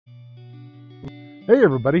Hey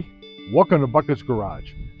everybody, welcome to Bucket's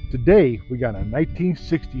Garage. Today we got a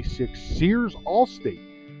 1966 Sears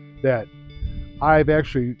Allstate that I've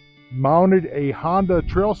actually mounted a Honda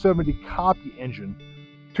Trail 70 copy engine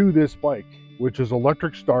to this bike, which is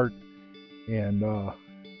electric start and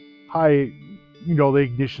high, the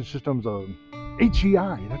ignition system's a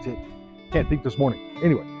HEI, that's it. Can't think this morning.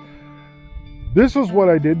 Anyway, this is what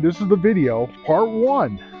I did. This is the video, part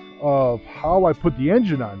one of how I put the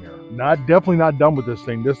engine on there. Definitely not done with this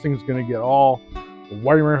thing. This thing's going to get all the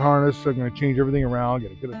wiring harness. I'm going to change everything around,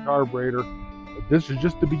 get a carburetor. But this is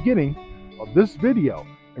just the beginning of this video.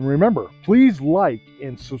 And remember, please like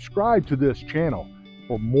and subscribe to this channel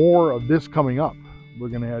for more of this coming up. We're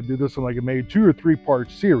going to do this in like a maybe 2 or 3 part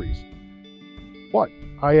series. But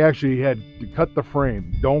I actually had to cut the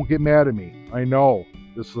frame. Don't get mad at me. I know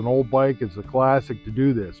this is an old bike. It's a classic to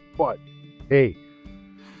do this. But hey,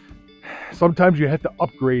 sometimes you have to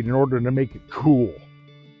upgrade in order to make it cool.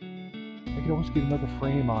 I can always get another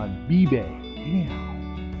frame on eBay.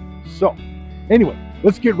 Anyhow. So, anyway,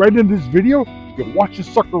 let's get right into this video. You can watch this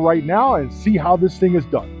sucker right now and see how this thing is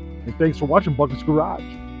done. And thanks for watching Bucket's Garage.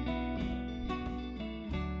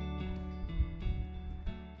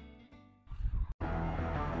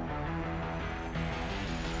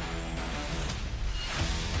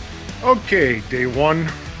 Okay, day one.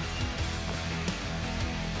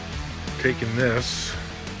 Taking this,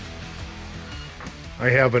 I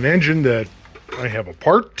have an engine that I have a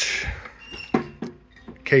part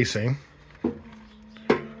casing,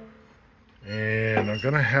 and I'm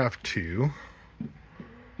gonna have to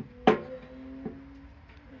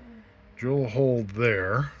drill a hole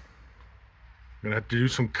there. I'm gonna have to do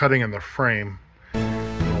some cutting on the frame.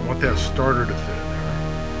 I want that starter to fit in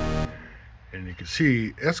there, and you can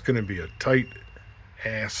see that's gonna be a tight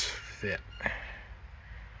ass fit.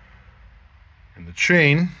 And the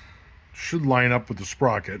chain should line up with the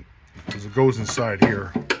sprocket because it goes inside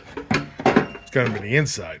here. It's got to be the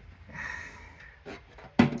inside.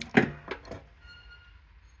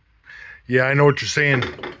 Yeah, I know what you're saying.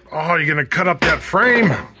 Oh, you're going to cut up that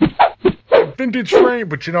frame. Vintage frame.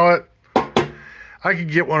 But you know what? I could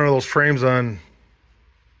get one of those frames on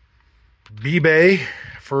eBay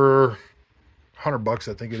for $100,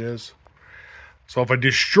 I think it is. So if I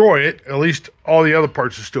destroy it, at least all the other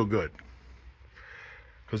parts are still good.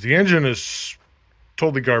 Because the engine is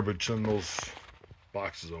totally garbage in those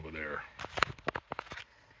boxes over there.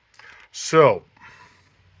 So,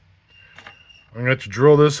 I'm going to have to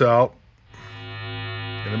drill this out.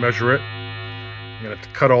 I'm going to measure it. I'm going to have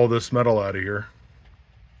to cut all this metal out of here.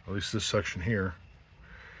 At least this section here.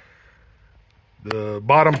 The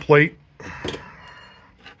bottom plate, I'm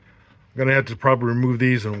going to have to probably remove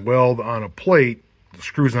these and weld on a plate that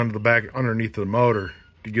screws onto the back underneath the motor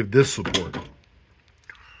to give this support.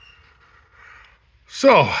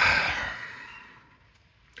 So,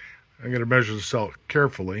 I'm going to measure this out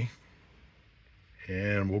carefully,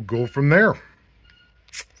 and we'll go from there.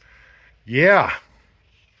 Yeah,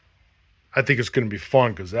 I think it's going to be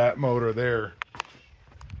fun because that motor there,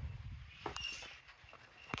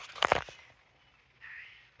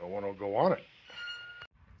 no one will go on it.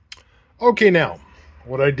 Okay, now,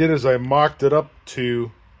 what I did is I mocked it up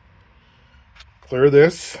to clear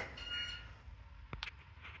this.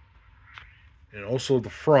 And also the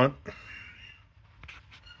front.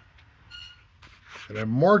 And I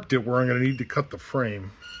marked it where I'm going to need to cut the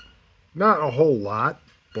frame. Not a whole lot,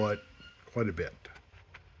 but quite a bit.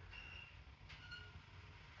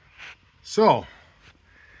 So,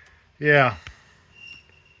 yeah.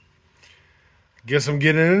 Guess I'm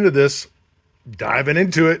getting into this. Diving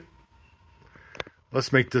into it.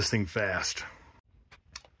 Let's make this thing fast.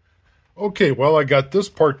 Okay, well, I got this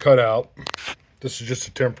part cut out. This is just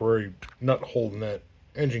a temporary nut holding that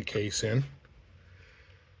engine case in.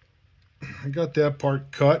 I got that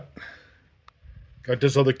part cut. Got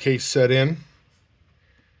this other case set in.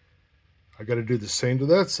 I got to do the same to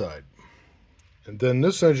that side. And then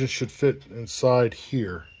this engine should fit inside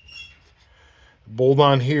here. Bolt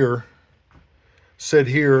on here, set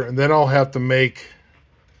here, and then I'll have to make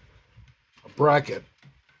a bracket.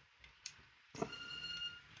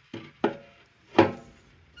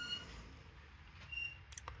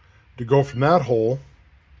 To go from that hole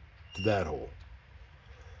to that hole.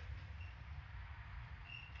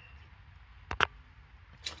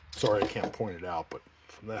 Sorry, I can't point it out, but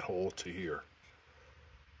from that hole to here.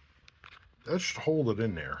 That should hold it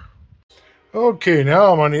in there. Okay,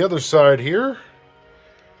 now I'm on the other side here.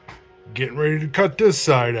 Getting ready to cut this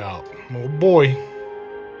side out. Oh boy.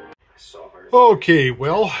 Okay,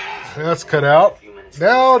 well, that's cut out.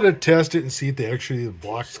 Now to test it and see if the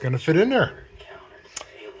block's going to fit in there.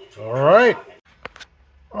 All right.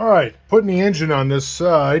 All right, putting the engine on this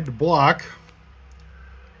side, the block,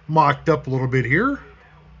 mocked up a little bit here.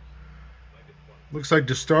 Looks like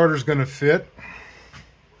the starter's gonna fit.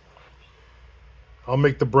 I'll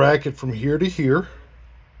make the bracket from here to here.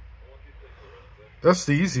 That's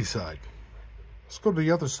the easy side. Let's go to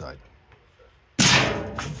the other side.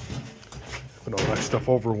 Put all that stuff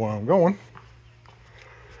over while I'm going.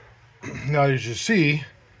 Now, as you see,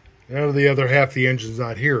 now the other half of the engine's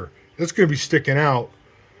not here. It's going to be sticking out.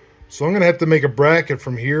 So I'm going to have to make a bracket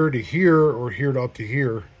from here to here or here to up to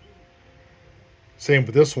here. Same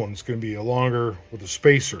with this one. It's going to be a longer with a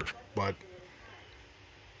spacer. But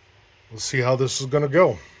we'll see how this is going to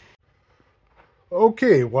go.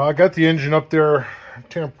 Okay, well, I got the engine up there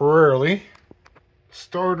temporarily.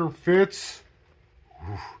 Starter fits.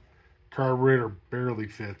 Oof. Carburetor barely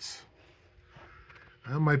fits.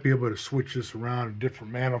 I might be able to switch this around a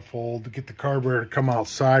different manifold to get the carburetor to come out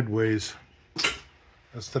sideways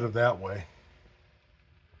instead of that way.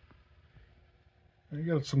 I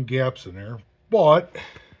got some gaps in there, but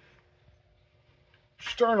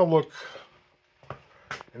starting to look,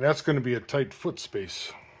 and that's going to be a tight foot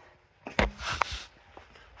space.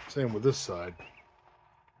 Same with this side.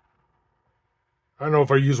 I don't know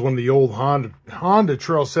if I use one of the old Honda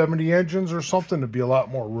Trail 70 engines or something, it'd be a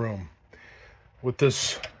lot more room. With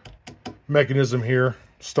this mechanism here,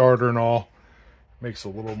 starter and all, makes it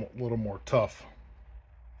a little more tough.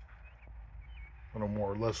 A little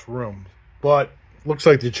more or less room. But looks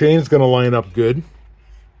like the chain's going to line up good.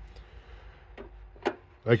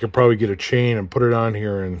 I could probably get a chain and put it on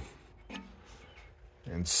here and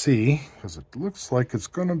see, because it looks like it's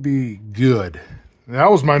going to be good. And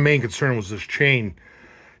that was my main concern, was this chain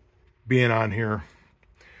being on here.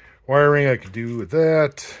 Wiring I could do with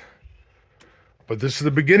that. But this is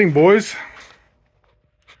the beginning, boys.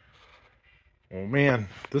 Oh man,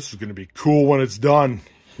 this is going to be cool when it's done.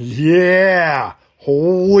 Yeah!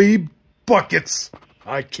 Holy buckets!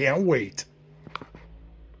 I can't wait.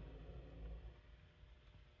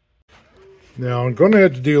 Now I'm going to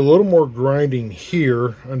have to do a little more grinding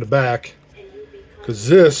here on the back, because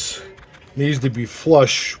this needs to be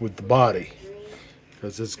flush with the body,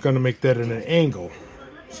 because it's going to make that in an angle.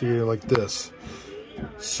 See, like this.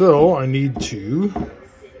 So I need to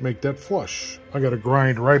make that flush. I got to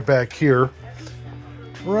grind right back here,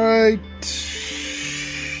 right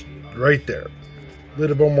there. A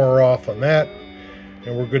little bit more off on that,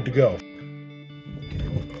 and we're good to go.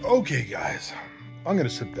 Okay, guys, I'm going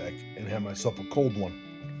to sit back and have myself a cold one.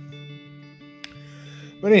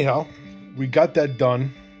 But anyhow, we got that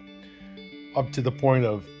done up to the point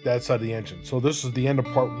of that side of the engine. So this is the end of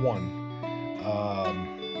part one.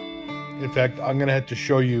 In fact, I'm going to have to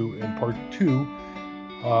show you in part two.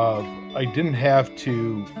 I didn't have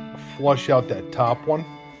to flush out that top one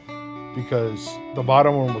because the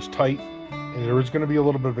bottom one was tight and there was going to be a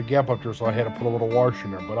little bit of a gap up there, so I had to put a little wash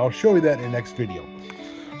in there. But I'll show you that in the next video.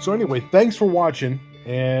 So anyway, thanks for watching,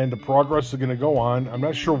 and the progress is going to go on. I'm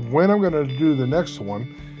not sure when I'm going to do the next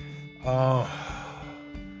one.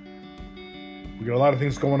 We got a lot of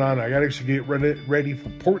things going on. I got to actually get ready for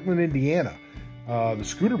Portland, Indiana. The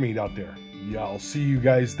scooter meet out there. Yeah, I'll see you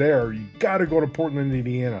guys there. You got to go to Portland,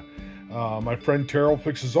 Indiana. My friend Terrell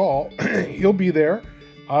Fixes All, he'll be there.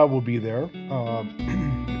 I will be there.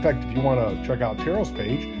 In fact, if you want to check out Terrell's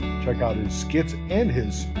page, check out his skits and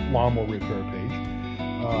his lawnmower repair page.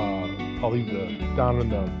 I'll leave down in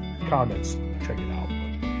the comments. Check it out.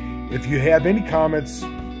 If you have any comments,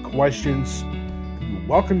 questions, you're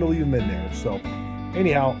welcome to leave them in there. So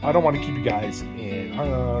anyhow, I don't want to keep you guys, and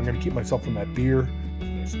I'm going to keep myself from that beer.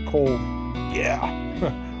 It's cold. Yeah.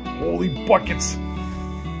 Holy buckets.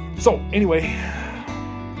 So anyway,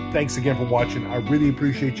 thanks again for watching. I really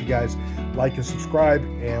appreciate you guys. Like and subscribe,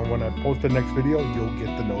 and when I post the next video, you'll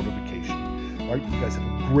get the notification. All right, you guys have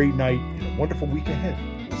a great night and a wonderful week ahead.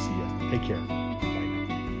 We'll see you. Take care.